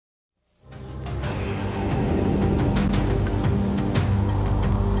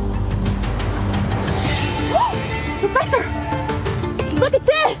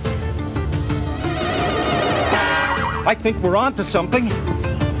I think we're onto something.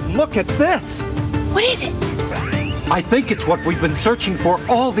 Look at this. What is it? I think it's what we've been searching for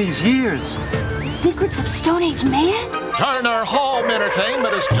all these years. The Secrets of Stone Age Man? Turner Home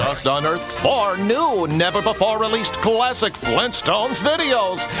Entertainment has just unearthed 4 new, never-before-released classic Flintstones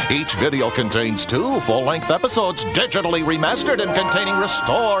videos. Each video contains 2 full-length episodes, digitally remastered and containing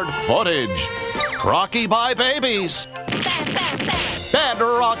restored footage. Rocky Bye Babies. Bad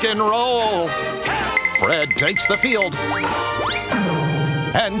Rock and Roll. Fred Takes the Field.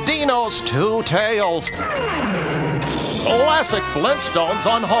 And Dino's 2 Tails. Classic Flintstones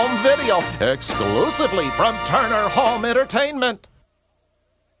on home video, exclusively from Turner Home Entertainment.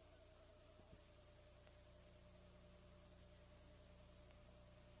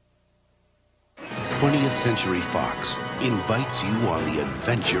 Twentieth Century Fox invites you on the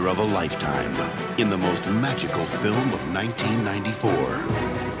adventure of a lifetime in the most magical film of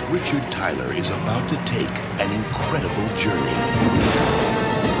 1994. Richard Tyler is about to take an incredible journey.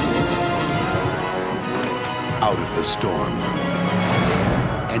 Out of the storm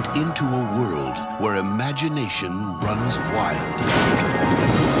and into a world where imagination runs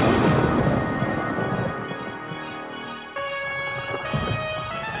wild.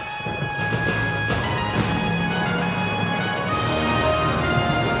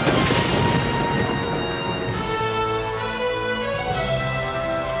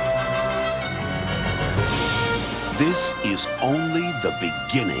 This is only the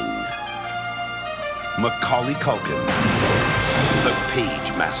beginning. Macaulay Culkin, the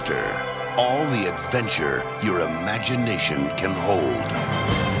Page Master. All the adventure your imagination can hold.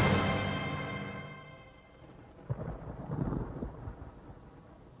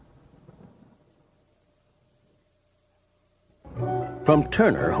 From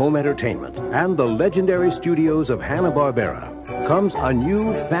Turner Home Entertainment and the legendary studios of Hanna-Barbera comes a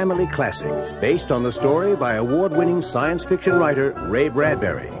new family classic based on the story by award-winning science fiction writer Ray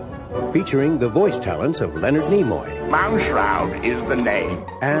Bradbury, featuring the voice talents of Leonard Nimoy. Mouseshroud is the name.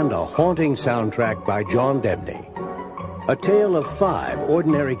 And a haunting soundtrack by John Debney. A tale of 5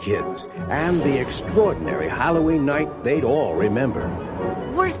 ordinary kids and the extraordinary Halloween night they'd all remember.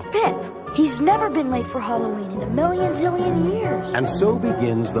 Where's Pip? He's never been late for Halloween in a million zillion years. And so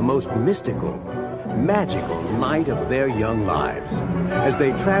begins the most mystical, magical night of their young lives as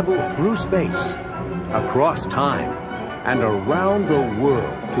they travel through space, across time, and around the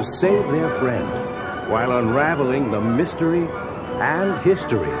world to save their friend while unraveling the mystery and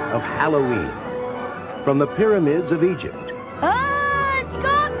history of Halloween. From the pyramids of Egypt It's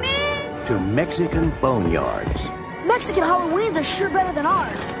got me! to Mexican boneyards, Mexican Halloweens are sure better than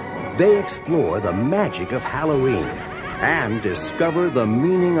ours. they explore the magic of Halloween and discover the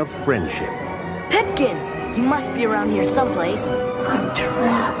meaning of friendship. Pipkin, you must be around here someplace. I'm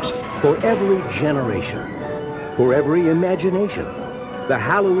trapped. For every generation, for every imagination, the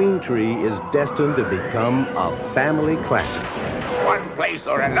Halloween tree is destined to become a family classic. One place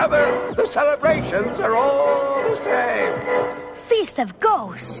or another, the celebrations are all the same. Feast of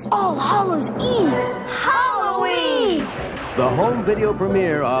Ghosts, All Hallows Eve, Halloween! The home video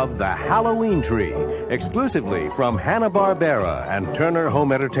premiere of The Halloween Tree, exclusively from Hanna-Barbera and Turner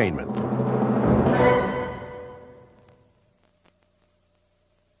Home Entertainment.